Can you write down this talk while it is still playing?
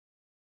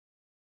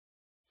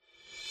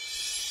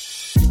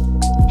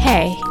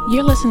Hey,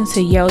 you're listening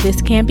to Yo,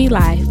 This Can Be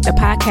Life, the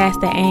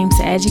podcast that aims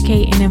to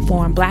educate and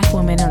inform Black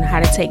women on how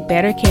to take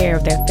better care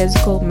of their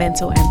physical,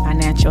 mental, and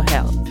financial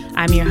health.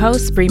 I'm your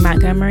host, Bree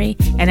Montgomery,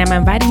 and I'm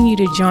inviting you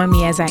to join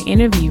me as I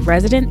interview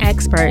resident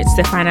experts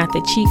to find out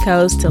the cheat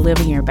codes to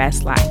living your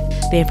best life.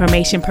 The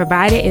information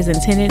provided is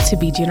intended to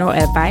be general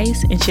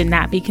advice and should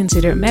not be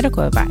considered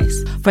medical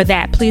advice. For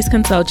that, please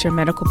consult your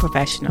medical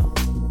professional.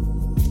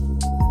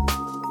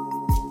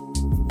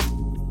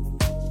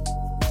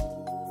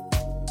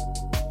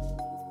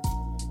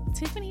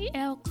 Tiffany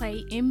L.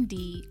 Clay,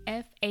 MD,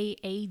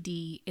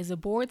 FAAD, is a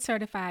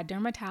board-certified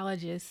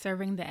dermatologist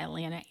serving the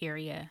Atlanta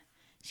area.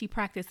 She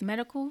practiced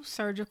medical,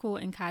 surgical,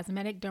 and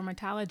cosmetic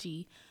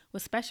dermatology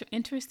with special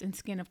interest in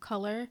skin of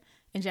color,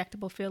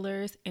 injectable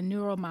fillers, and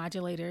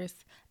neuromodulators,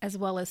 as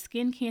well as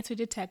skin cancer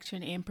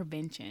detection and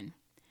prevention.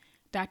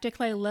 Dr.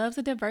 Clay loves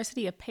the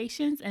diversity of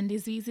patients and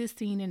diseases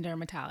seen in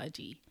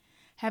dermatology.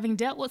 Having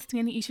dealt with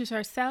skin issues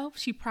herself,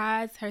 she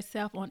prides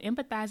herself on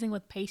empathizing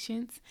with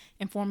patients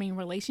and forming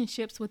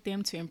relationships with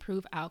them to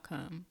improve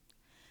outcome.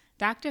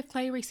 Dr.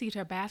 Clay received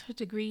her bachelor's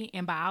degree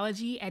in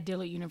biology at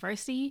Dillard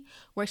University,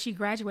 where she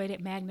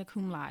graduated magna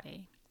cum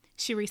laude.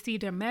 She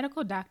received her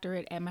medical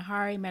doctorate at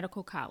Meharry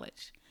Medical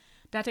College.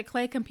 Dr.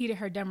 Clay completed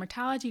her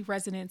dermatology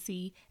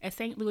residency at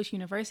St. Louis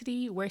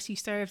University, where she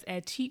serves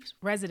as chief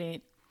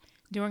resident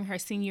during her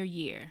senior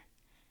year.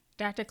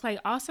 Dr. Clay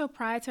also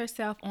prides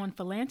herself on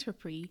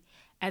philanthropy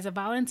as a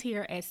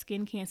volunteer at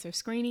skin cancer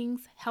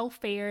screenings, health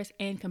fairs,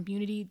 and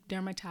community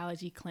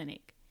dermatology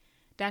clinic.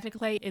 Dr.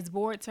 Clay is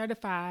board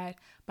certified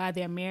by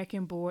the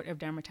American Board of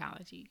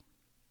Dermatology.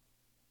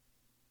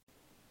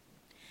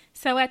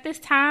 So at this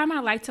time,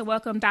 I'd like to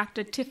welcome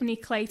Dr. Tiffany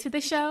Clay to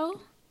the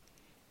show.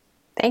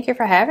 Thank you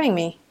for having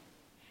me.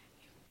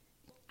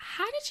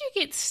 How did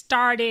you get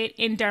started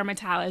in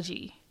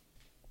dermatology?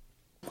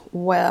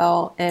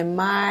 Well, in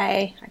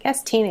my,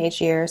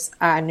 teenage years,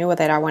 I knew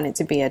that I wanted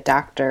to be a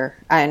doctor.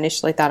 I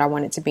initially thought I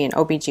wanted to be an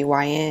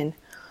OBGYN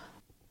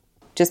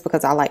just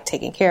because I like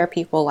taking care of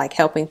people, like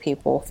helping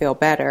people feel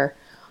better.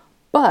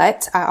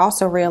 But I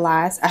also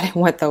realized I didn't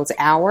want those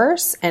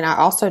hours, and I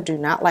also do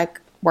not like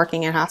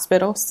working in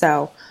hospitals.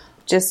 So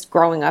just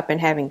growing up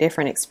and having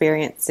different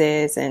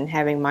experiences and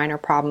having minor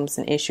problems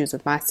and issues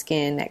with my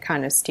skin, that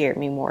kind of steered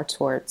me more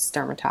towards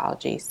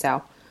dermatology.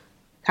 So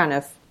kind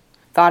of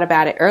thought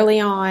about it early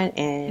on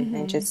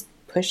and just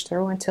pushed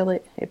through until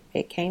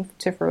it came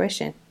to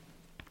fruition.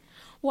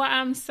 Well,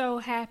 I'm so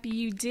happy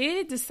you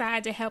did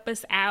decide to help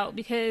us out,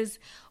 because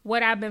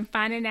what I've been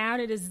finding out,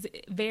 it is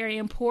very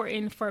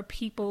important for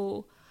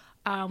people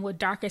with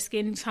darker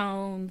skin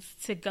tones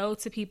to go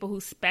to people who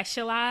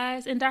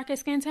specialize in darker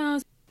skin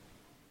tones.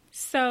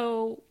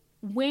 So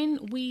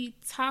when we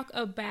talk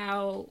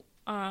about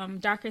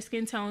darker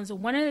skin tones,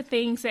 one of the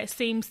things that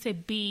seems to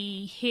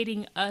be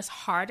hitting us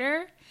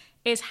harder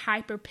is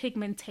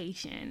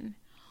hyperpigmentation.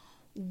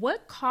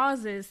 What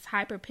causes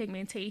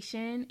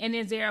hyperpigmentation, and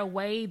is there a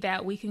way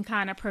that we can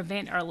kind of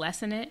prevent or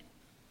lessen it?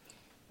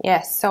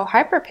 Yes, so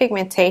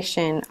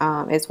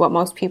hyperpigmentation is what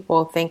most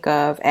people think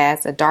of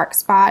as a dark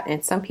spot,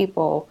 and some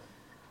people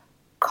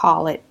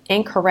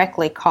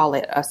incorrectly call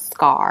it a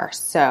scar.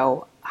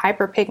 So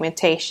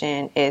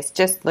hyperpigmentation is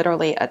just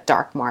literally a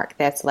dark mark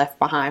that's left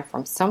behind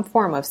from some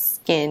form of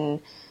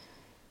skin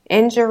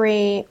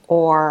injury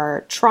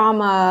or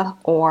trauma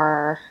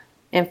or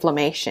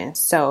inflammation.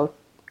 So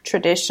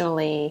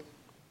traditionally,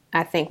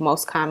 I think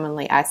most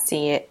commonly I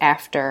see it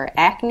after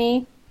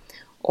acne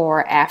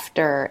or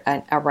after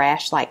a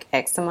rash like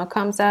eczema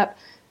comes up,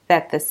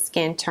 that the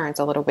skin turns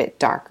a little bit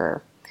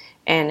darker.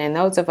 And in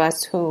those of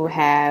us who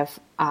have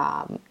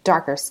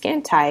darker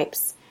skin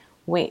types,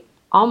 we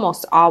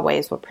almost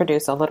always would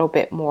produce a little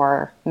bit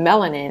more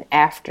melanin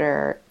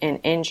after an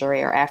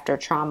injury or after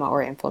trauma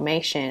or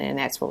inflammation, and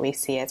that's what we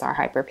see as our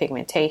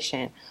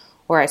hyperpigmentation.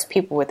 Whereas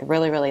people with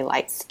really, really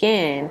light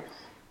skin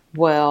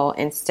will,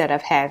 instead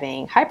of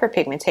having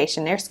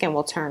hyperpigmentation, their skin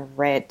will turn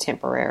red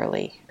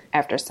temporarily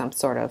after some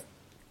sort of,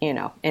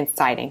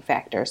 inciting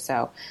factor.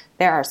 So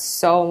there are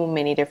so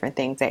many different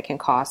things that can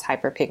cause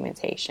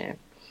hyperpigmentation.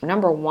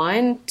 Number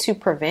one, to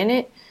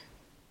prevent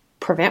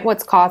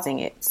what's causing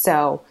it.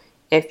 So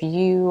if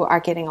you are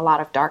getting a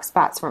lot of dark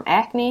spots from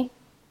acne,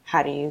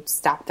 how do you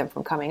stop them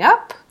from coming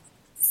up?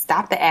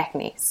 Stop the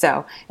acne.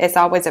 So it's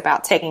always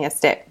about taking a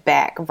step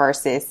back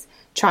versus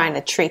trying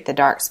to treat the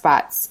dark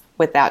spots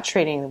without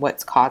treating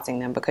what's causing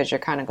them, because you're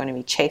kind of going to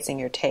be chasing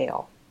your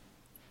tail.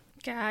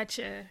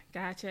 Gotcha.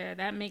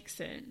 That makes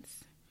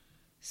sense.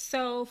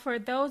 So for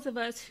those of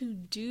us who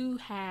do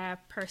have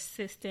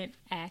persistent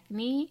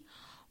acne,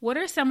 what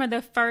are some of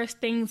the first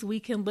things we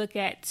can look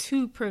at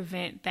to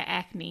prevent the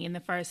acne in the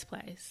first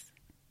place?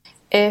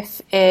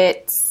 If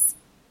it's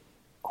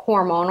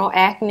hormonal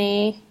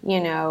acne,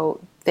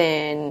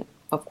 then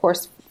of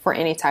course, for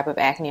any type of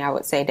acne, I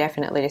would say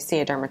definitely to see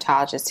a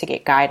dermatologist to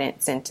get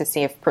guidance and to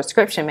see if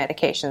prescription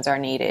medications are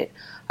needed,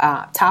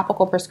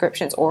 topical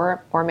prescriptions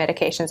or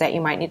medications that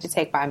you might need to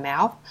take by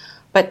mouth,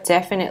 but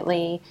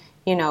definitely,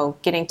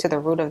 getting to the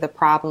root of the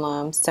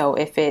problem. So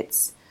if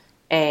it's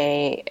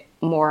a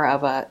more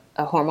of a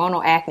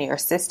hormonal acne or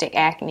cystic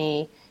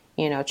acne,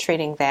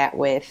 treating that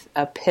with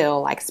a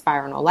pill like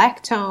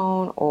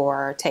spironolactone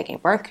or taking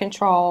birth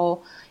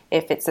control.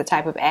 If it's the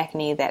type of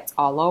acne that's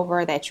all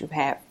over that you've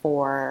had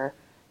for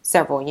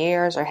several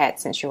years or had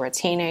since you were a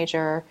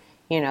teenager,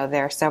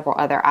 there are several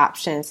other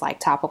options like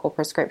topical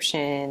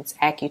prescriptions,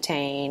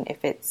 Accutane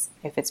if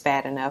it's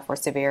bad enough or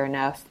severe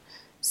enough.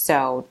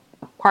 So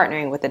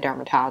partnering with a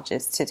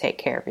dermatologist to take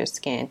care of your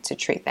skin to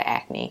treat the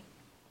acne.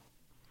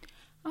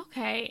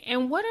 Okay.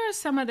 And what are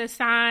some of the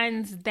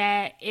signs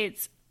that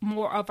it's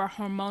more of a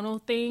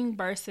hormonal thing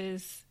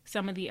versus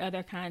some of the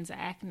other kinds of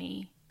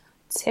acne?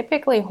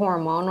 Typically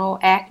hormonal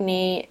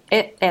acne,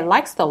 it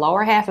likes the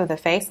lower half of the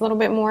face a little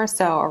bit more,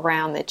 so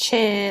around the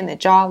chin, the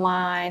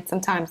jawline,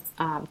 sometimes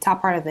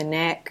top part of the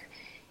neck,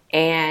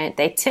 and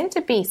they tend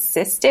to be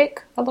cystic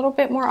a little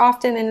bit more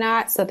often than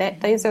not, so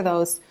that these are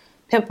those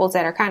pimples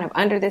that are kind of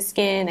under the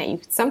skin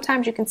that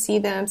sometimes you can see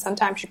them,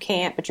 sometimes you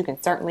can't, but you can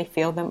certainly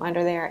feel them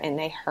under there, and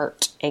they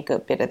hurt a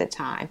good bit of the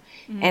time.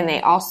 Mm-hmm. And they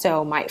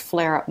also might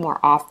flare up more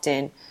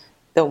often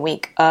the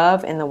week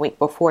of and the week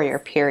before your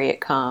period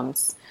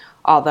comes.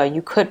 Although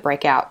you could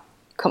break out,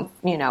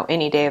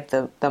 any day of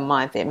the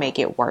month, it may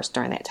get worse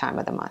during that time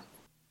of the month.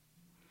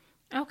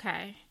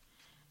 Okay.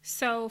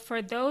 So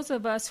for those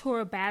of us who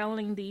are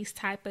battling these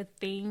type of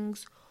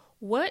things,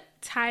 what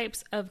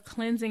types of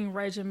cleansing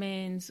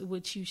regimens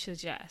would you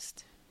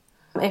suggest?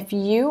 If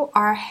you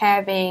are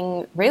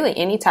having really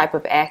any type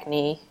of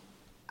acne,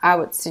 I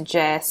would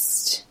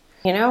suggest,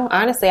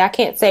 honestly, I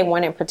can't say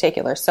one in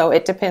particular. So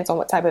it depends on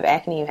what type of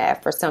acne you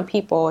have. For some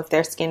people, if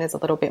their skin is a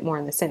little bit more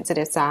on the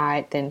sensitive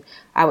side, then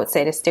I would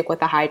say to stick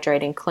with a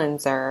hydrating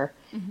cleanser.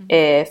 Mm-hmm.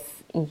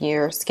 If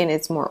your skin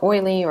is more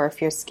oily or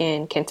if your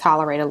skin can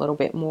tolerate a little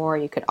bit more,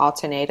 you could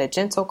alternate a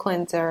gentle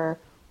cleanser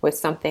with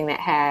something that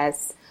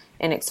has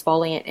an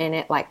exfoliant in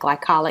it like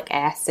glycolic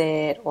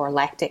acid or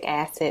lactic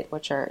acid,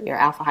 which are your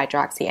alpha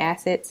hydroxy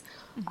acids.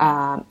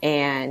 Mm-hmm.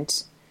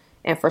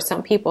 And for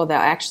some people, they'll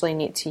actually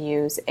need to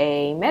use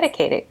a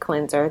medicated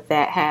cleanser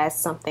that has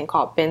something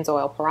called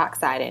benzoyl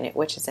peroxide in it,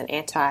 which is an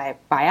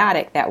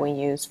antibiotic that we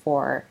use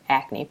for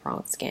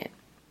acne-prone skin.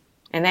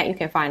 And that you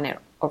can find it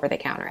over the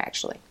counter,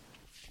 actually.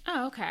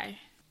 Oh, okay.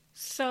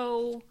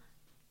 So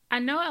I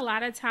know a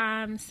lot of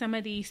times some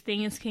of these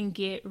things can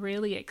get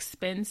really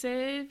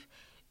expensive.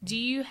 Do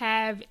you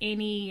have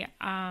any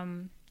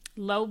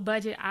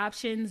low-budget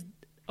options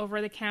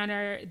over the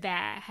counter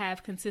that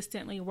have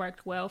consistently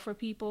worked well for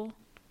people?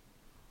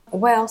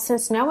 Well,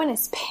 since no one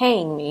is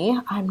paying me,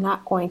 I'm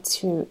not going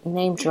to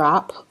name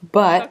drop,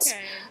 but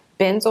okay.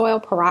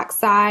 Benzoyl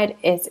peroxide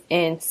is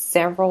in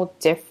several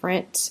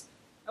different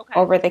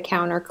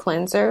over-the-counter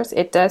cleansers.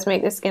 It does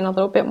make the skin a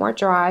little bit more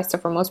dry, so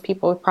for most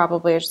people,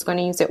 probably are just going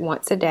to use it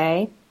once a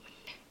day.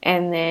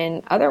 And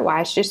then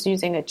otherwise, just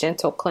using a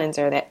gentle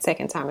cleanser that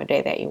second time of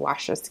day that you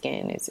wash your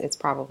skin is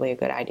probably a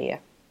good idea.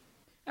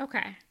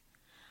 Okay.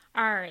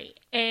 All right.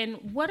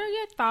 And what are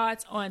your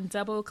thoughts on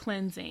double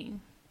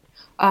cleansing?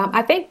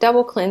 I think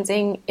double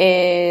cleansing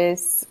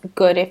is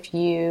good if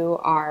you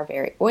are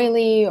very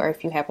oily or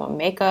if you have on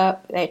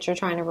makeup that you're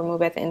trying to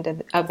remove at the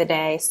end of the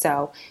day.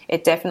 So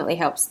it definitely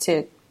helps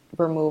to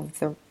remove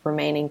the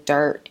remaining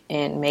dirt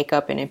and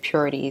makeup and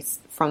impurities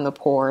from the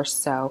pores.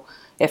 So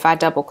if I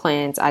double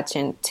cleanse, I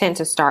tend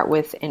to start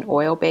with an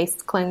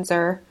oil-based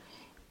cleanser,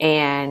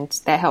 and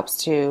that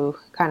helps to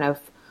kind of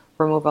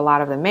remove a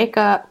lot of the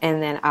makeup.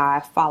 And then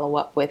I follow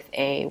up with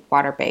a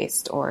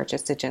water-based or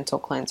just a gentle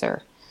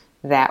cleanser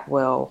that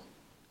will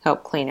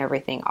help clean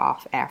everything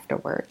off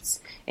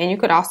afterwards. And you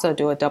could also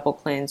do a double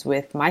cleanse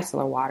with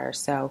micellar water.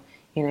 So,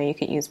 you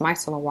could use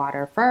micellar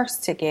water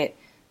first to get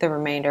the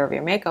remainder of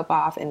your makeup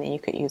off, and then you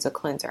could use a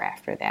cleanser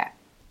after that.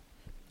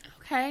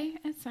 Okay,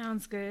 that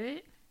sounds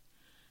good.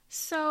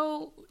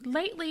 So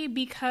lately,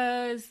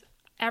 because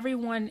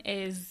everyone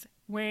is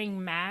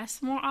wearing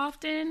masks more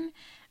often,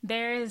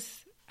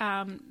 there's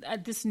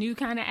this new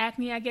kind of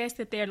acne, I guess,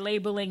 that they're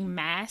labeling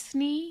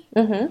maskne.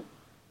 Mm-hmm.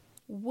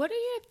 What are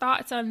your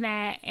thoughts on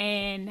that,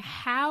 and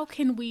how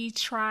can we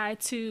try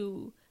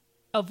to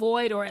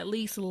avoid or at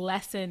least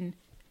lessen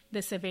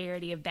the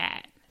severity of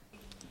that?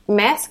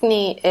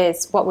 Maskne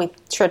is what we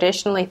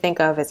traditionally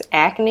think of as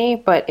acne,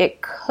 but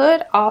it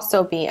could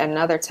also be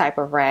another type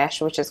of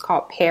rash, which is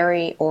called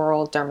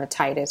perioral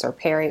dermatitis or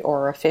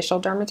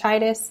periorificial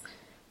dermatitis.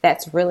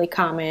 That's really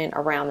common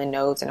around the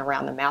nose and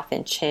around the mouth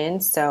and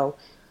chin. So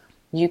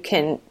you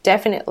can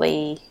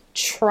definitely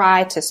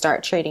try to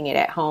start treating it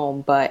at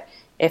home, but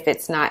if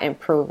it's not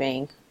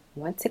improving,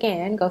 once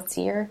again, go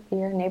see your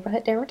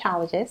neighborhood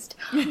dermatologist.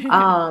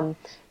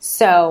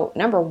 So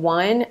number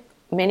one,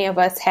 many of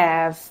us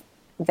have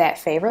that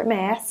favorite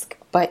mask,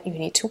 but you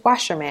need to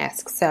wash your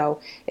mask. So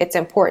it's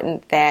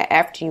important that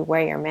after you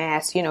wear your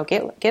mask,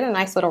 get a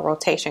nice little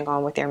rotation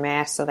going with your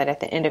mask so that at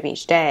the end of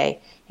each day,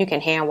 you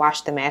can hand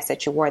wash the mask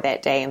that you wore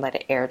that day and let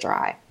it air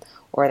dry,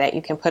 or that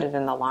you can put it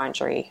in the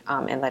laundry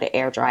and let it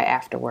air dry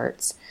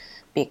afterwards,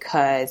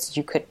 because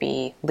you could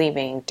be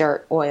leaving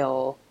dirt,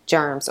 oil,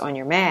 germs on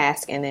your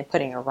mask and then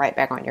putting it right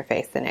back on your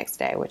face the next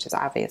day, which is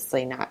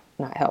obviously not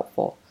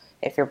helpful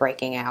if you're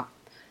breaking out.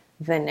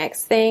 The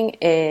next thing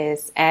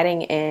is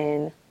adding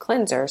in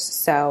cleansers.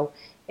 So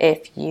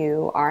if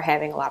you are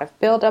having a lot of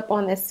buildup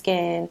on the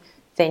skin,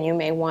 then you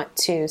may want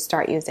to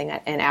start using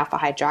an alpha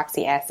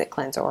hydroxy acid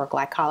cleanser or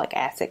glycolic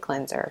acid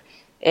cleanser.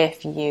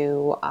 If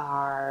you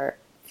are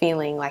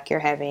feeling like you're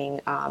having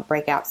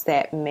breakouts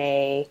that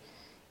may,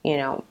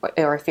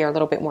 or if you're a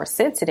little bit more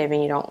sensitive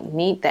and you don't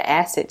need the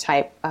acid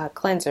type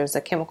cleansers,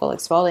 the chemical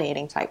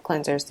exfoliating type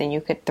cleansers, then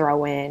you could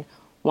throw in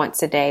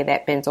once a day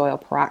that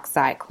benzoyl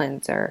peroxide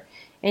cleanser.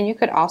 And you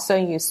could also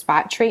use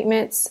spot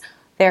treatments.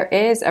 There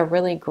is a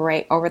really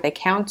great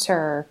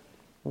over-the-counter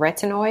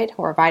retinoid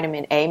or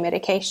vitamin A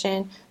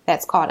medication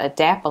that's called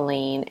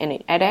adapalene, and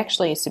it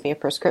actually used to be a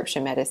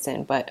prescription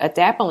medicine, but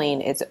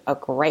adapalene is a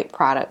great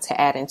product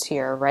to add into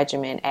your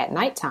regimen at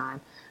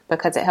nighttime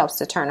because it helps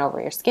to turn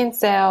over your skin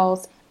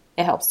cells,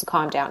 it helps to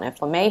calm down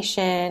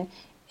inflammation,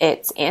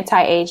 it's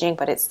anti-aging,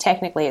 but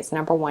its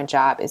number one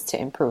job is to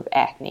improve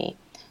acne.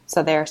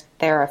 So there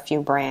are a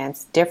few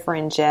brands,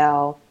 Differin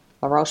Gel,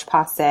 La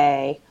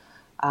Roche-Posay.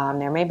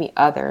 There may be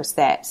others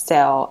that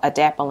sell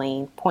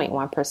adapalene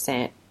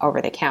 0.1%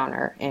 over the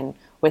counter. And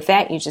with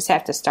that, you just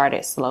have to start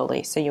it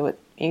slowly. So you would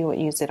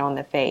use it on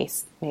the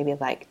face maybe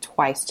like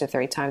twice to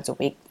 3 times a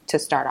week to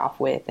start off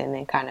with, and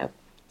then kind of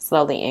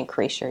slowly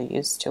increase your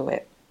use of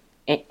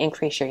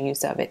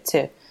it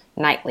to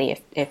nightly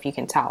if you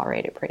can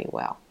tolerate it pretty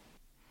well.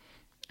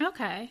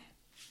 Okay.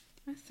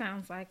 That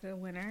sounds like a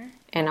winner.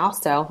 And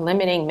also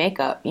limiting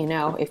makeup.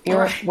 If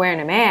you're wearing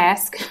a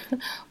mask,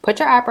 put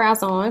your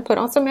eyebrows on, put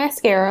on some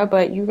mascara,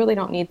 but you really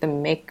don't need the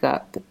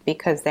makeup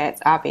because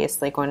that's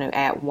obviously going to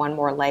add one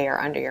more layer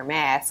under your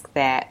mask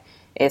that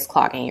is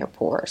clogging your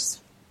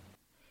pores.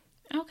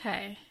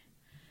 Okay.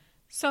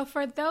 So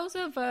for those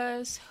of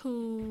us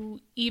who,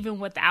 even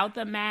without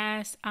the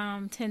mask,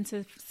 tend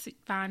to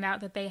find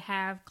out that they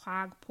have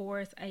clogged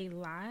pores a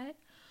lot,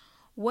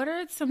 what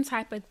are some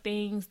type of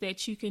things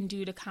that you can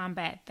do to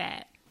combat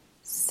that?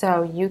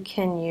 So you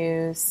can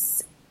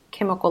use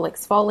chemical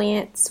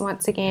exfoliants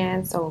once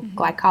again. So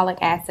glycolic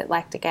acid,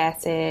 lactic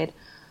acid.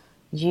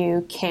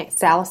 You can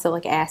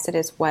salicylic acid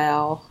as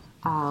well.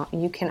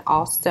 You can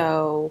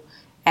also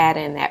add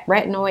in that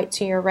retinoid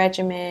to your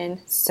regimen.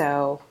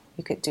 So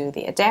you could do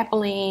the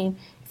adapalene.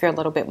 If you're a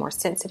little bit more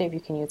sensitive, you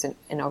can use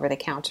an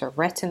over-the-counter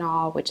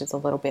retinol, which is a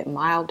little bit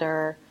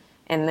milder.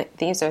 And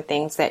these are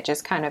things that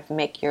just kind of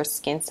make your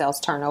skin cells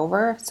turn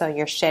over. So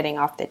you're shedding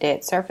off the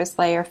dead surface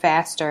layer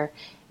faster,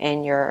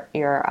 and you're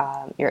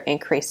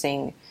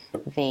increasing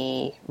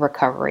the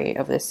recovery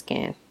of the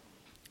skin.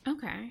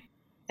 Okay.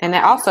 And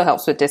that also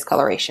helps with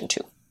discoloration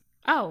too.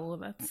 Oh, well,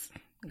 that's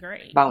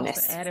great.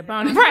 Bonus. Added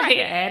bonus. Right,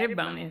 added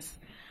bonus.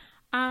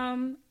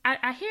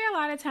 I hear a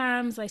lot of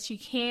times like you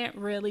can't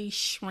really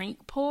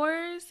shrink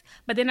pores,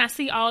 but then I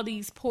see all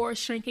these pore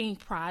shrinking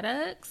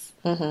products.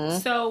 Mm-hmm.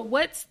 So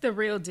what's the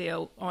real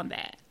deal on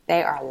that?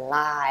 They are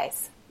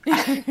lies.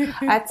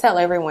 I tell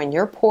everyone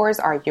your pores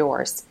are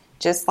yours.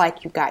 Just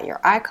like you got your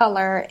eye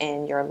color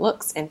and your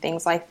looks and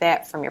things like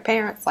that from your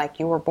parents, like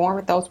you were born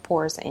with those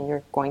pores and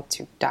you're going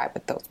to die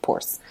with those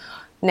pores.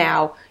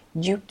 Now,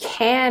 you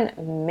can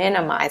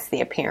minimize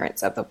the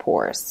appearance of the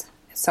pores.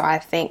 So I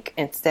think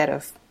instead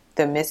of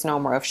the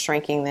misnomer of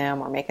shrinking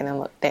them or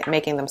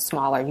making them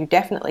smaller, you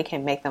definitely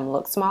can make them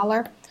look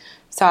smaller.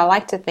 So I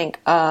like to think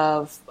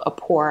of a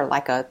pore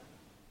like a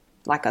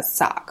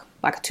sock,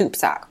 like a tube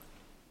sock.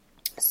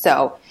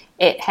 So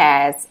it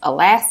has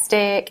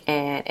elastic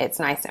and it's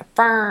nice and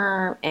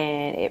firm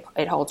and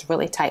it holds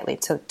really tightly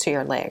to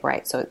your leg,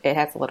 right? So it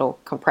has a little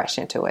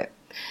compression to it.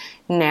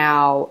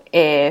 Now,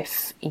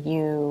 if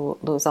you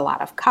lose a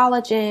lot of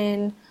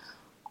collagen,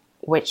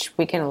 which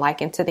we can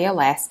liken to the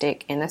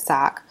elastic in the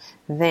sock,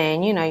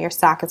 then, your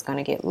sock is going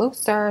to get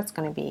looser. It's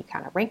going to be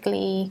kind of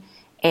wrinkly.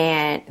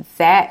 And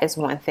that is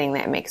one thing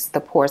that makes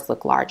the pores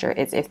look larger,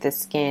 is if the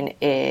skin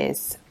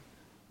is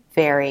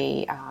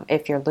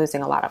if you're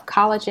losing a lot of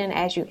collagen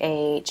as you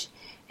age,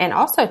 and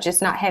also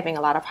just not having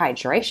a lot of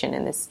hydration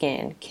in the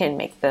skin can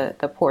make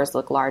the pores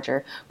look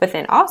larger. But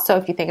then also,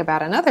 if you think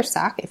about another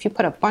sock, if you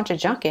put a bunch of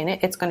junk in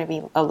it, it's going to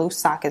be a loose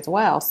sock as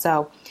well.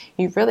 So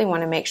you really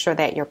want to make sure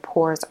that your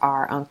pores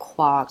are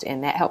unclogged,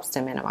 and that helps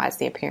to minimize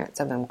the appearance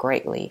of them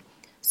greatly.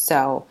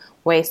 So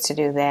ways to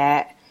do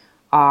that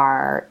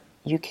are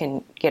you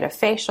can get a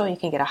facial, you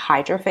can get a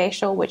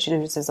hydrofacial, which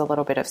uses a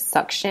little bit of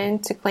suction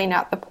to clean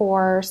out the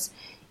pores.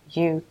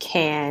 You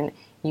can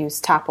use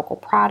topical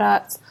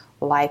products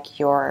like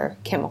your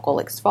chemical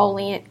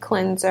exfoliant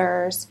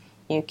cleansers.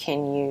 You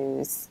can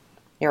use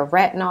your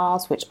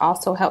retinols, which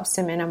also helps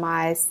to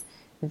minimize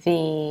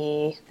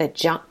the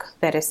junk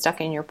that is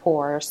stuck in your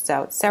pores.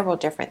 So several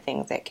different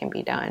things that can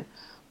be done,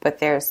 but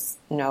there's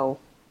no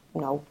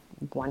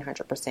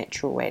 100%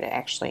 true way to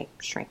actually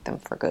shrink them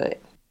for good.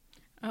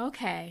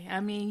 Okay. I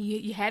mean,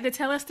 you had to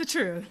tell us the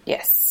truth.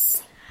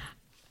 Yes.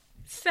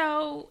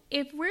 So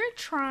if we're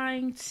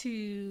trying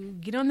to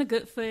get on the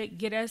good foot,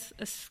 get us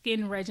a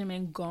skin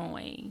regimen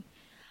going,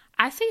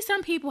 I see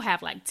some people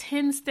have like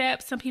 10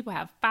 steps. Some people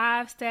have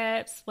 5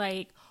 steps.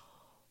 Like,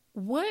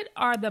 what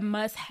are the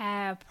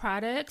must-have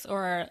products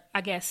or,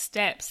 I guess,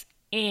 steps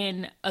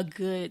in a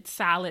good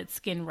solid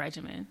skin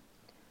regimen?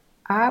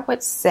 I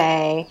would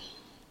say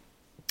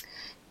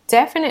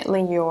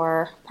definitely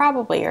I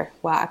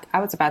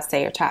was about to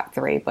say your top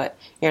three, but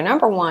your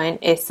number one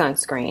is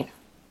sunscreen.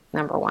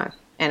 Number one.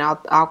 And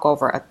I'll go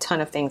over a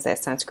ton of things that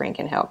sunscreen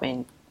can help.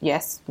 And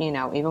yes,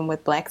 even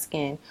with black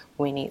skin,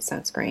 we need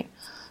sunscreen.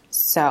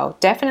 So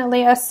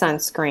definitely a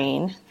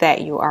sunscreen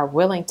that you are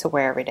willing to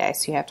wear every day.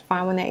 So you have to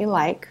find one that you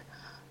like.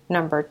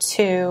 Number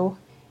two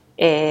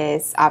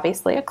is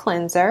obviously a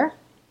cleanser.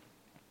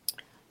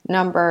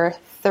 Number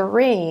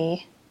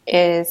three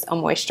is a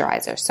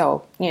moisturizer.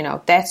 So,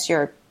 that's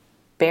your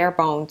bare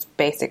bones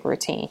basic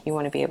routine. You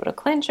want to be able to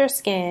cleanse your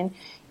skin.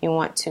 You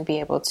want to be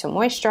able to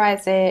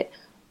moisturize it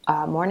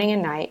morning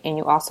and night. And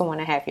you also want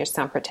to have your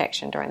sun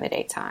protection during the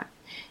daytime.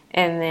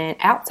 And then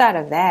outside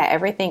of that,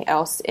 everything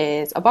else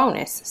is a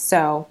bonus.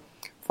 So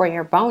for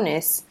your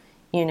bonus,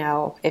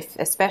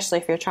 especially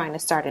if you're trying to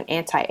start an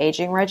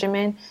anti-aging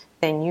regimen,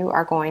 then you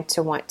are going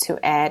to want to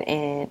add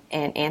in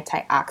an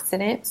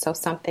antioxidant. So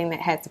something that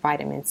has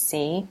vitamin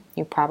C.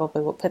 You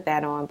probably will put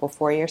that on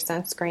before your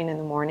sunscreen in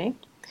the morning.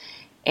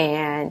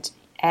 And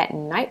at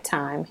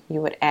nighttime,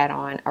 you would add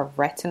on a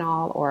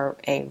retinol or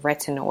a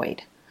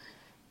retinoid.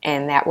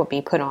 And that would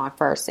be put on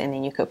first, and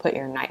then you could put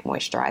your night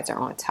moisturizer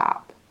on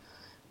top.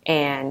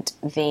 And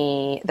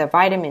the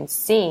vitamin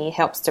C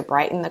helps to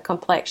brighten the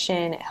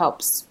complexion. It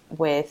helps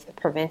with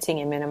preventing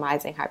and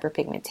minimizing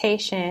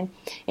hyperpigmentation.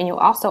 And you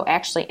also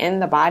actually, in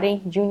the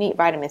body, you need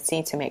vitamin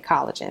C to make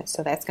collagen.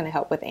 So that's going to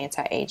help with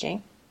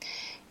anti-aging.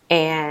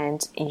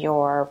 And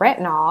your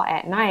retinol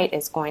at night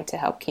is going to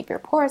help keep your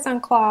pores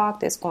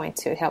unclogged. It's going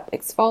to help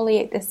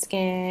exfoliate the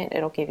skin.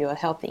 It'll give you a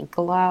healthy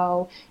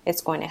glow.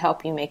 It's going to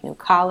help you make new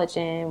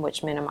collagen,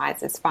 which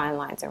minimizes fine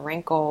lines and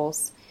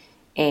wrinkles.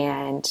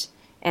 And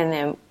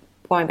then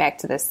going back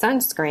to the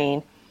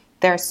sunscreen,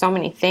 there are so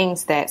many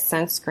things that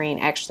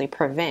sunscreen actually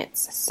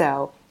prevents.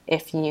 So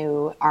if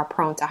you are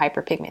prone to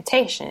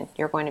hyperpigmentation,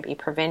 you're going to be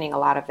preventing a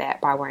lot of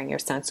that by wearing your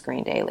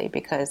sunscreen daily,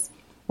 because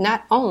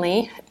not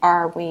only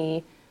are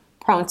we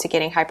prone to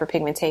getting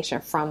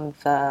hyperpigmentation from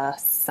the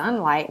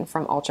sunlight and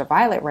from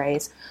ultraviolet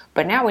rays,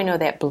 but now we know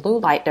that blue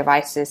light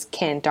devices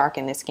can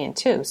darken the skin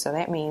too. So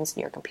that means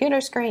your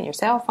computer screen, your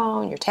cell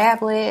phone, your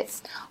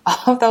tablets,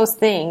 all of those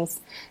things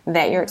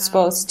that you're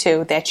exposed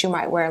to that you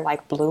might wear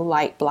like blue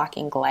light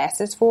blocking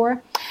glasses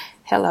for.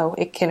 Hello,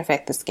 it can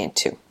affect the skin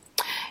too.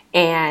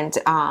 And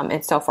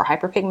so for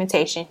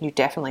hyperpigmentation, you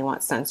definitely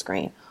want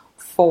sunscreen.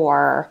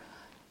 For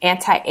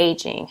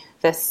anti-aging,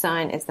 the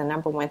sun is the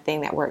number one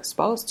thing that we're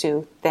exposed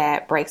to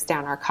that breaks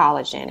down our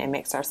collagen and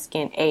makes our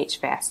skin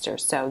age faster.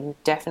 So you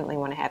definitely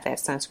want to have that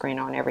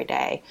sunscreen on every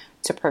day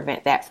to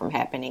prevent that from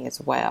happening as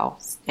well.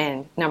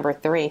 And number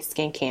three,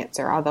 skin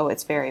cancer. Although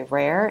it's very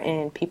rare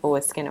in people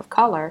with skin of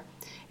color,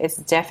 it's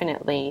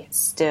definitely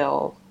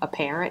still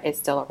apparent. It's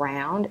still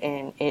around,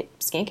 and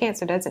skin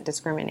cancer doesn't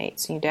discriminate.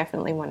 So you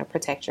definitely want to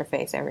protect your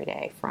face every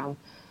day from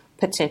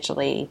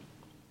potentially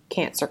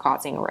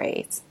cancer-causing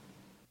rays.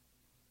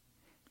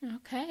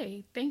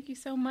 Okay, thank you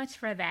so much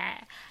for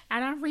that.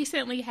 And I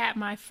recently had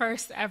my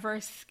first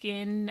ever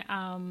skin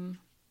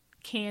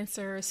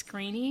cancer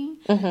screening,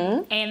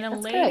 and the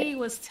lady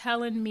was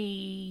telling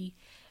me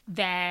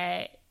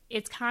that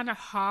it's kind of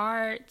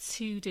hard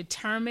to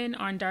determine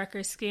on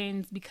darker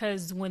skins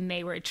because when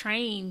they were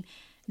trained,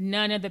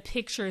 none of the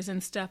pictures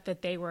and stuff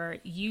that they were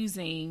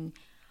using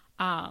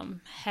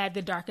had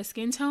the darker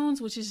skin tones,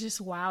 which is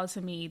just wild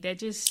to me. That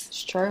just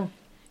it's true.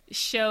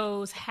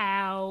 Shows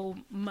how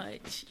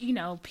much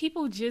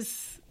people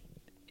just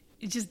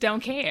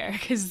don't care,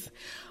 because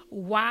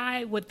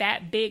why would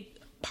that big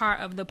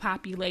part of the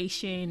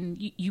population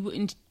you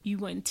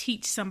wouldn't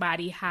teach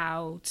somebody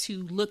how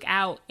to look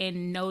out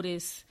and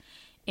notice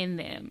in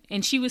them?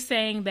 And she was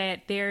saying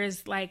that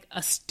there's like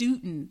a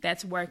student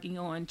that's working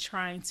on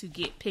trying to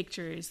get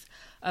pictures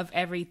of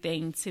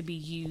everything to be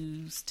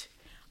used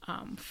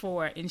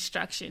for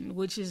instruction,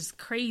 which is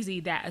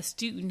crazy that a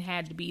student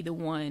had to be the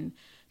one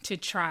to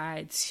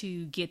try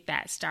to get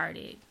that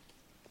started.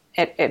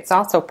 It's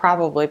also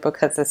probably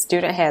because the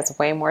student has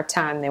way more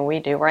time than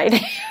we do right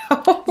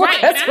now.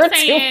 Right, and I'm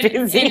saying too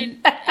busy.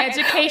 In an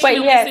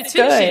educational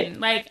institution,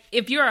 like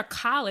if you're a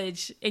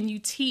college and you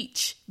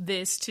teach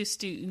this to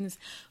students,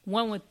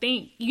 one would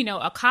think,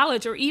 a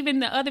college or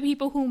even the other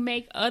people who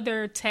make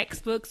other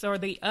textbooks or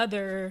the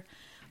other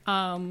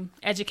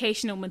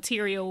educational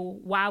material,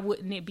 why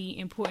wouldn't it be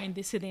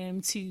important to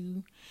them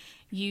to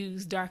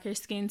use darker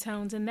skin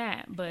tones in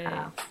that?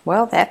 But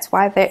well, that's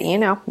why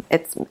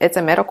it's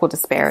a medical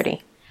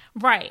disparity.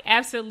 Right,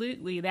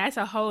 absolutely. That's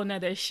a whole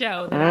nother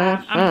show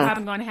that I'm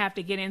probably going to have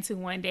to get into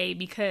one day,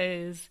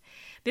 because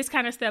this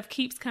kind of stuff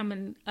keeps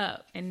coming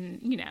up, and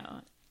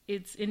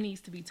it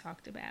needs to be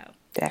talked about.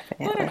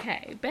 Definitely. But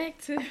okay,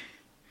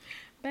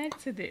 back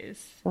to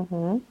this.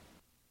 Mm-hmm.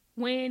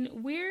 When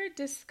we're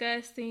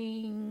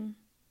discussing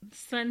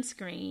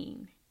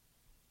sunscreen,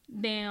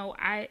 now,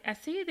 I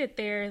see that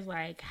there's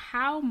like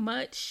how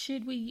much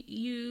should we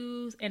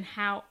use and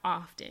how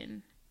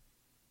often?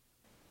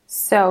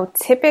 So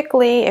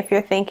typically, if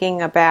you're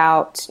thinking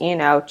about,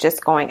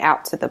 just going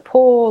out to the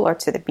pool or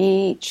to the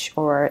beach,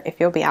 or if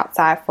you'll be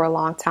outside for a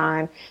long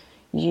time,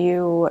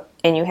 you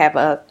have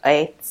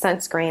a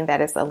sunscreen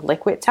that is a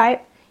liquid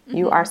type,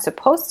 you are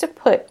supposed to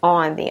put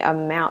on the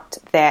amount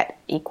that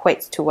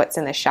equates to what's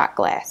in the shot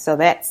glass. So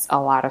that's a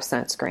lot of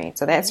sunscreen.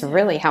 So that's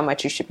really how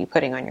much you should be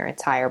putting on your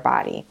entire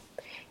body.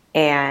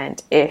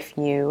 And if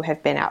you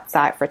have been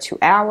outside for 2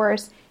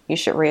 hours, you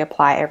should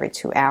reapply every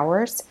 2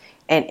 hours.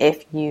 And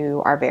if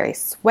you are very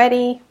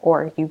sweaty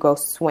or you go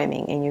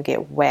swimming and you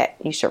get wet,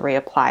 you should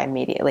reapply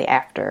immediately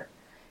after.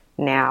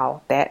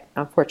 Now, that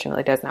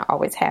unfortunately does not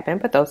always happen,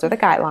 but those are the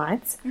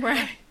guidelines.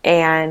 Right.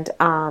 And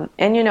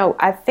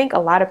I think a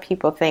lot of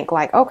people think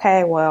like,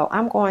 okay, well,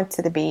 I'm going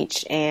to the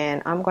beach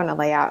and I'm going to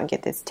lay out and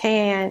get this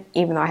tan,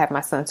 even though I have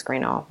my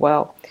sunscreen on.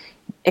 Well,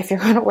 if you're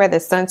going to wear the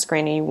sunscreen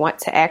and you want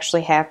to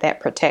actually have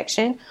that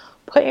protection,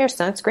 put your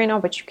sunscreen on,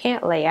 but you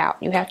can't lay out.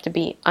 You have to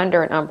be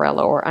under an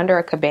umbrella or under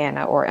a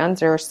cabana or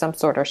under some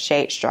sort of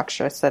shade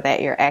structure so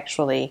that you're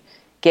actually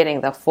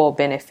getting the full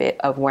benefit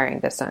of wearing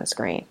the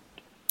sunscreen.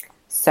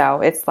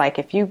 So it's like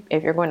if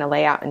you're going to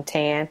lay out and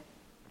tan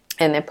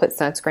and then put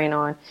sunscreen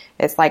on,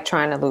 it's like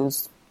trying to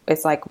lose.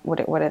 It's like, what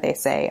do they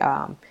say?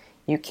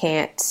 You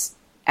can't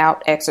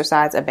out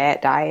exercise a bad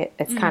diet.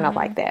 It's kind of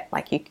like that.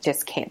 Like you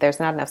just can't. There's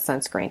not enough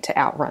sunscreen to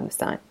outrun the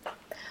sun.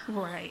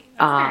 Right.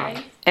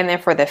 Okay. And then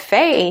for the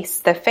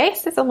face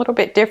is a little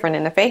bit different,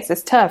 and the face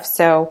is tough.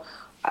 So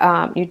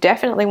you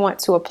definitely want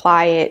to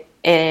apply it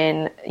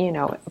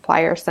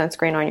apply your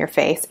sunscreen on your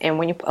face. And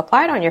when you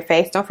apply it on your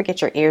face, don't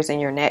forget your ears and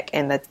your neck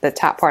and the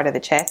top part of the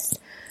chest.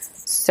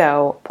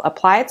 So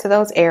apply it to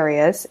those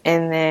areas.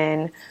 And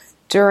then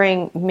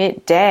during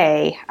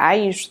midday, I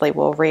usually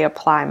will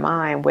reapply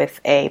mine with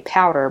a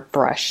powder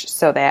brush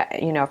so that,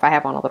 if I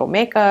have on a little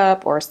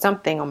makeup or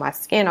something on my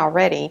skin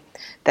already,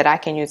 that I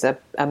can use a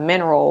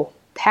mineral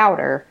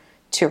powder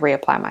to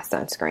reapply my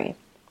sunscreen.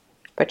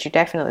 But you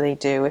definitely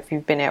do, if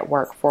you've been at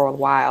work for a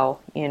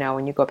while,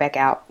 when you go back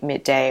out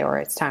midday or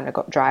it's time to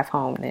go drive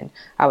home, then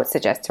I would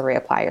suggest to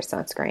reapply your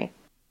sunscreen.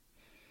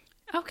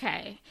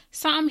 Okay.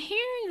 So I'm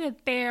hearing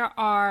that there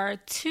are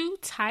 2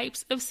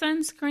 types of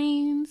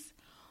sunscreens.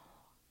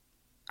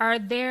 Are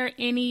there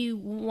any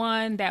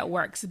one that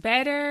works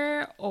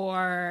better,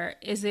 or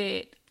is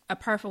it a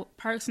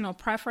personal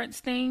preference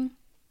thing?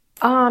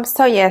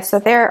 So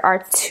there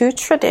are 2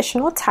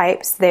 traditional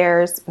types.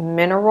 There's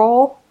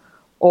mineral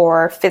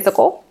or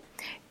physical,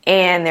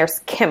 and there's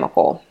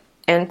chemical.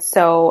 And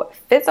so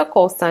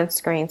physical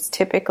sunscreens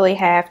typically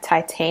have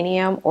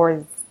titanium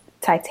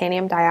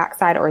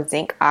dioxide or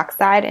zinc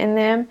oxide in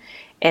them.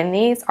 And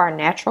these are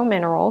natural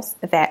minerals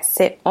that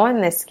sit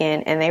on the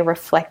skin and they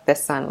reflect the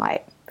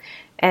sunlight.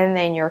 And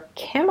then your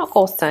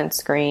chemical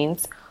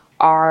sunscreens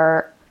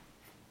are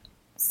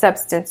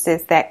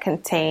substances that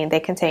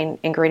contain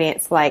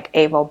ingredients like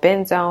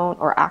avobenzone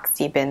or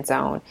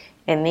oxybenzone.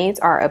 And these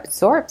are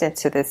absorbed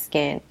into the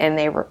skin and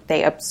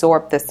they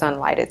absorb the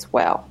sunlight as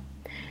well.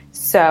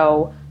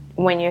 So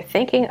when you're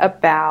thinking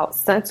about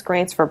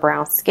sunscreens for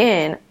brown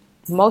skin,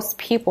 most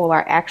people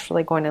are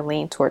actually going to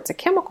lean towards a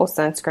chemical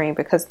sunscreen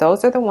because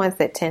those are the ones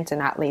that tend to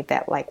not leave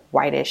that like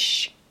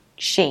whitish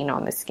sheen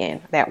on the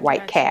skin, that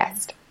white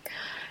cast.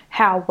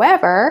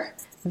 However,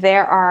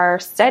 there are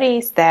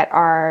studies that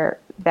are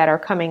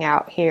coming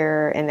out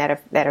here and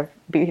that have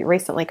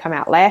recently come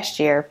out last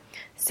year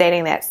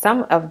stating that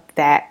some of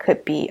that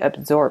could be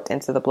absorbed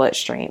into the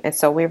bloodstream. And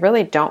so we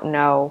really don't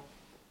know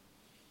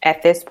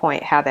at this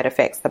point how that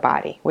affects the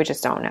body. We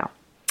just don't know.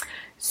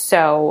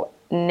 So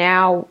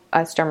now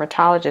us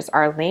dermatologists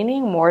are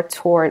leaning more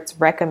towards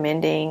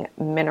recommending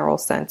mineral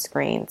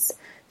sunscreens.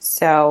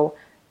 So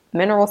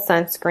mineral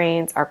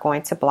sunscreens are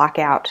going to block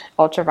out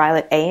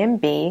ultraviolet A and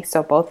B,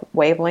 so both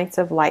wavelengths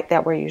of light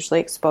that we're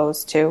usually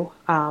exposed to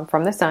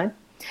from the sun.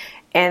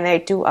 And they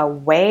do a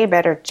way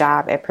better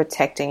job at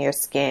protecting your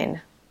skin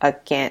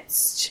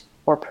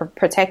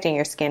protecting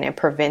your skin and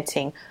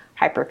preventing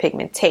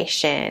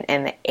hyperpigmentation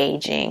and the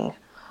aging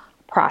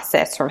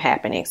process from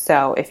happening.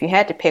 So if you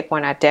had to pick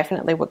one, I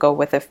definitely would go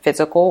with a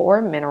physical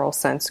or mineral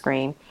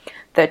sunscreen.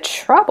 The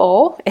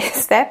trouble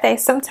is that they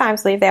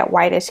sometimes leave that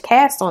whitish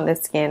cast on the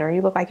skin or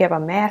you look like you have a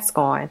mask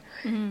on.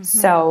 Mm-hmm.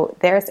 So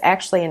there's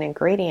actually an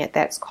ingredient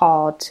that's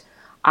called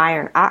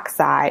iron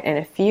oxide, and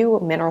a few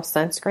mineral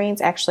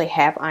sunscreens actually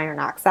have iron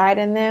oxide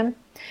in them.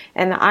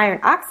 And the iron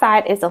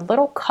oxide is a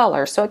little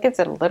color, so it gives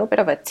it a little bit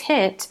of a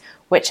tint,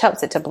 which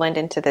helps it to blend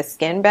into the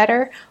skin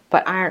better.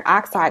 But iron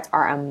oxides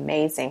are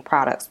amazing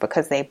products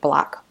because they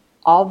block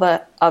all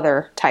the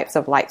other types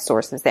of light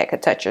sources that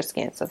could touch your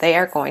skin. So they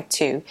are going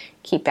to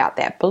keep out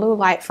that blue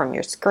light from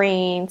your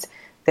screens.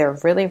 They're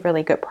really,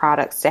 really good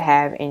products to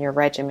have in your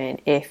regimen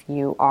if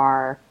you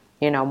are,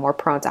 more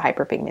prone to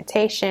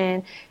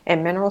hyperpigmentation.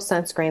 And mineral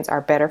sunscreens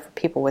are better for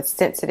people with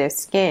sensitive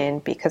skin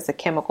because the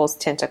chemicals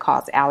tend to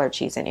cause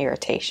allergies and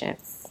irritation.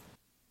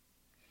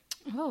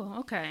 Oh,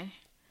 okay.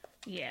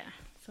 Yeah.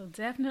 So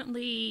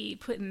definitely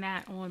putting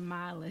that on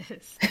my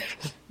list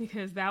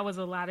because that was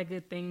a lot of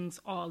good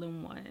things all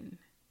in one.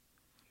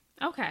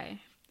 Okay.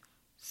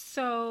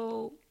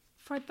 So,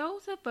 for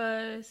those of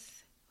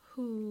us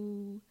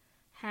who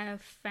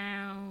have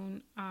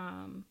found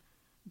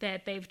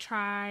that they've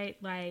tried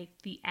like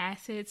the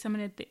acids, some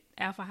of the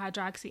alpha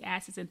hydroxy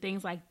acids and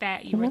things like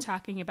that you were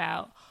talking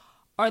about,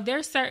 are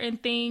there certain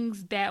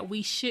things that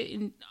we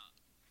shouldn't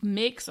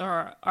mix,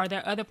 or are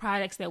there other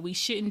products that we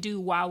shouldn't do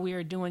while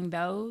we're doing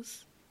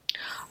those?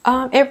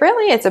 It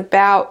really is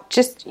about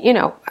just,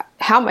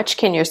 how much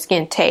can your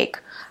skin take?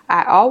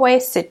 I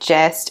always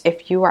suggest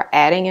if you are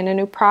adding in a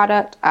new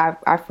product,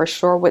 I for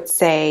sure would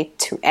say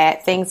to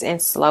add things in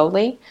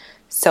slowly.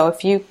 So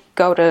if you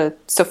go to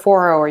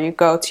Sephora or you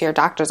go to your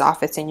doctor's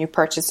office and you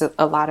purchase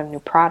a lot of new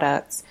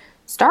products,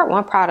 start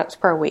one product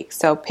per week.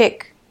 So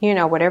pick,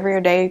 whatever your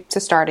day to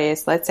start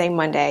is, let's say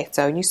Monday.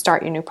 So you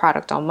start your new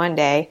product on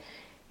Monday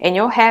and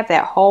you'll have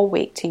that whole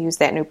week to use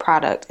that new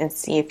product and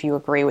see if you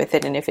agree with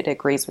it and if it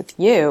agrees with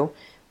you.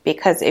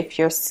 Because if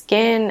your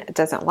skin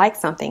doesn't like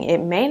something, it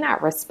may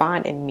not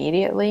respond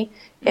immediately.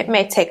 It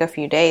may take a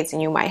few days and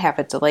you might have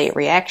a delayed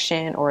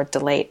reaction or a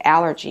delayed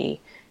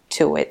allergy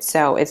to it.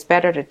 So it's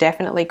better to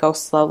definitely go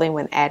slowly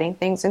when adding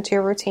things into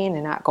your routine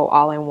and not go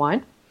all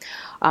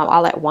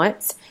at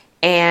once.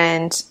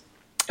 And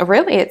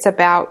really it's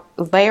about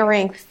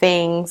layering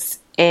things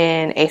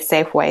in a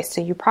safe way.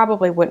 So you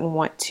probably wouldn't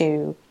want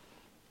to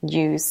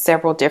use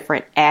several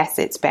different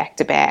acids back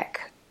to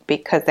back,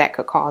 because that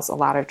could cause a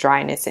lot of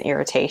dryness and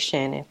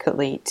irritation and could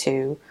lead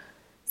to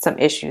some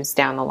issues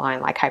down the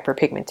line, like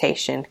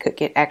hyperpigmentation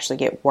could actually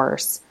get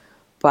worse.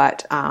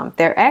 But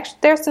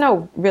there's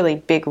no really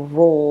big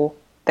rule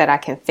that I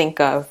can think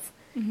of,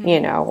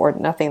 or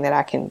nothing that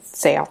I can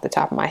say off the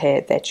top of my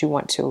head that you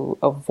want to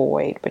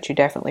avoid, but you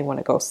definitely want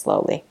to go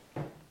slowly.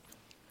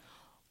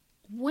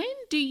 When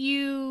do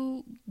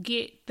you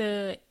get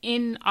the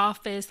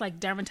in-office, like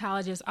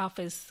dermatologist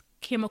office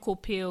chemical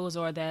peels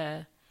or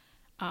the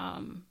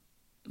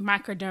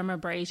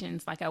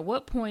microdermabrasions? Like at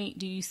what point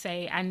do you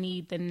say I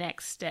need the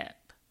next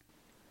step?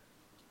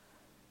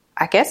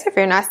 I guess if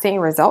you're not seeing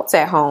results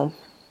at home.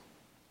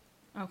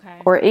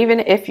 Okay. Or even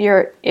if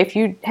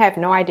you have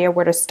no idea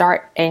where to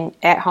start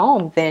at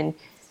home, then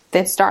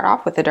start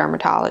off with the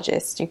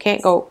dermatologist. You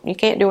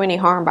can't do any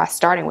harm by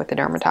starting with the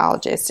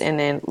dermatologist and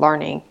then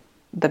learning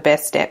the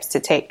best steps to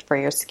take for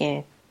your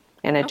skin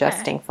and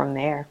adjusting from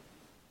there.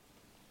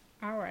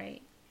 All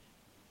right.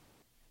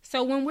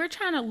 So when we're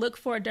trying to look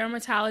for a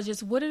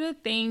dermatologist, what are the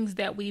things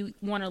that we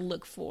want to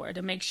look for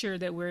to make sure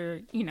that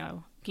we're,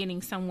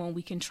 getting someone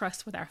we can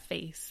trust with our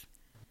face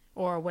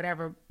or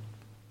whatever?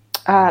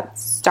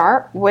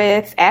 Start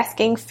with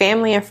asking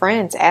family and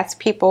friends. Ask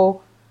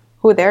people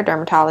who their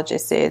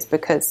dermatologist is,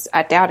 because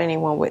I doubt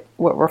anyone would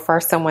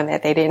refer someone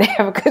that they didn't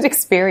have a good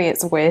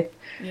experience with.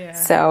 Yeah.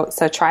 So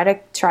try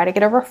to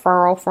get a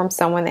referral from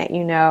someone that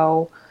you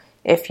know.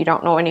 If you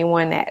don't know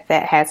anyone that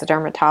has a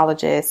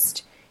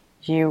dermatologist,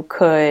 you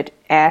could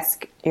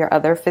ask your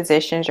other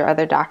physicians, your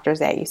other doctors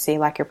that you see,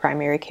 like your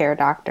primary care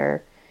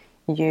doctor.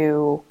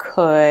 You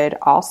could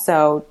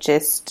also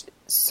just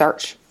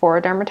search for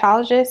a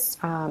dermatologist.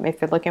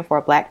 If you're looking for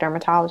a Black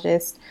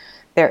dermatologist,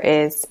 there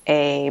is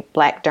a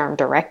Black Derm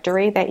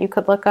directory that you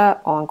could look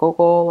up on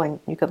Google, and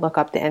you could look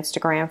up the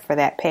Instagram for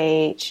that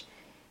page.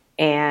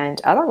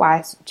 And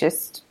otherwise,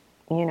 just,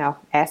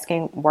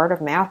 asking word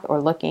of mouth or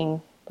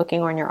looking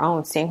on your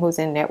own, seeing who's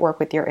in network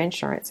with your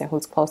insurance and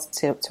who's close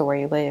to where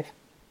you live.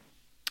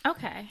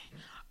 Okay.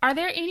 Are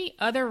there any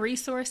other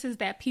resources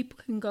that people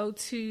can go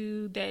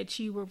to that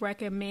you would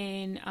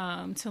recommend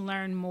to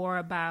learn more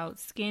about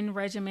skin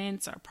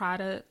regimens or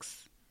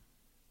products?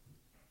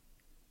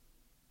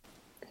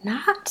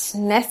 Not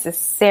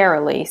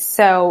necessarily.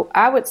 So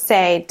I would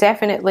say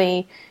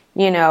definitely,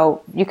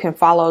 you can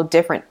follow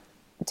different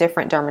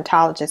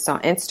dermatologists on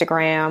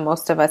Instagram.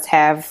 Most of us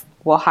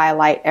will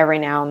highlight every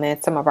now and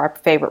then some of our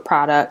favorite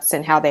products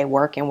and how they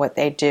work and what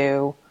they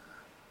do.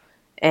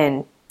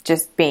 And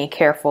just being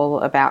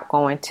careful about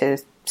going to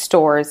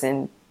stores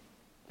and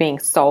being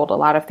sold a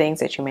lot of things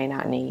that you may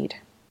not need.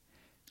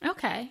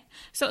 Okay.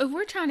 So if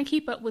we're trying to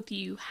keep up with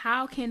you,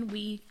 how can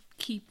we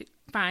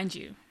find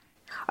you?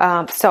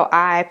 So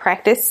I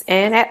practice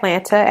in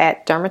Atlanta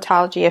at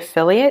Dermatology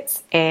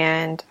Affiliates,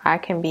 and I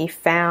can be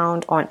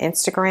found on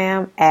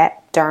Instagram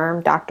at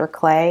Derm Dr.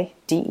 Clay,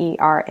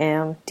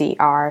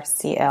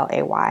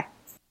 DermDrClay.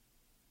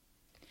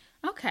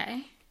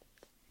 Okay.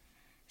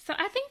 So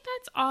I think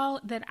that's all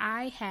that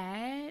I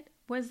had.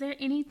 Was there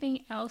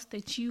anything else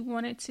that you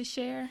wanted to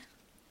share?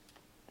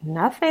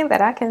 Nothing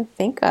that I can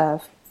think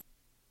of.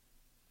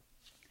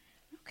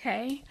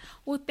 Okay.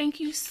 Well, thank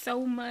you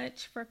so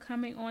much for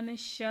coming on the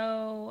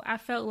show. I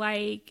felt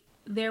like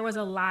there was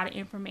a lot of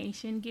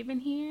information given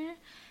here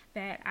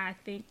that I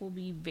think will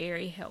be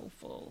very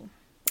helpful.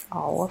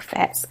 Oh, well,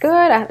 that's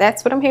good.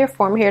 That's what I'm here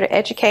for. I'm here to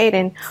educate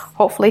and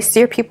hopefully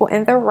steer people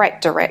in the right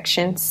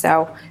direction.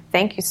 So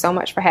thank you so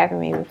much for having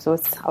me. It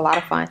was a lot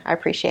of fun. I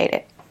appreciate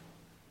it.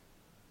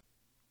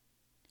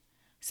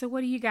 So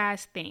what do you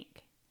guys think?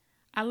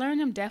 I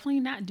learned I'm definitely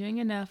not doing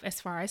enough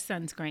as far as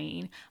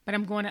sunscreen, but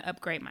I'm going to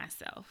upgrade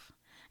myself.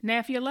 Now,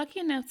 if you're lucky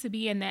enough to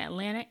be in the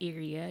Atlanta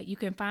area, you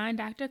can find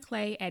Dr.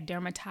 Clay at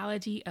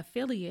Dermatology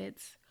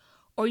Affiliates,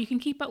 or you can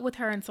keep up with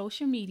her on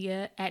social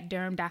media at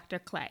Derm Dr.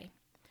 Clay.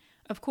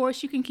 Of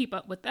course, you can keep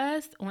up with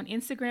us on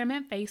Instagram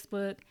and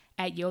Facebook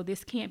at Yo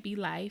This Can't Be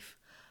Life.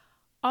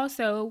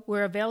 Also,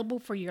 we're available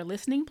for your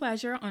listening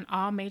pleasure on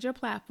all major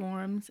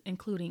platforms,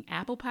 including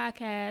Apple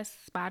Podcasts,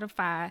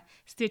 Spotify,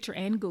 Stitcher,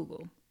 and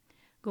Google.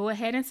 Go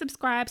ahead and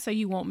subscribe so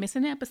you won't miss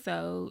an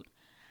episode.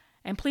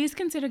 And please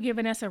consider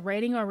giving us a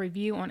rating or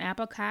review on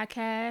Apple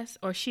Podcasts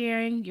or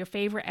sharing your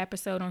favorite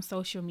episode on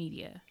social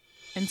media.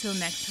 Until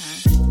next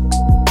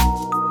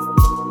time.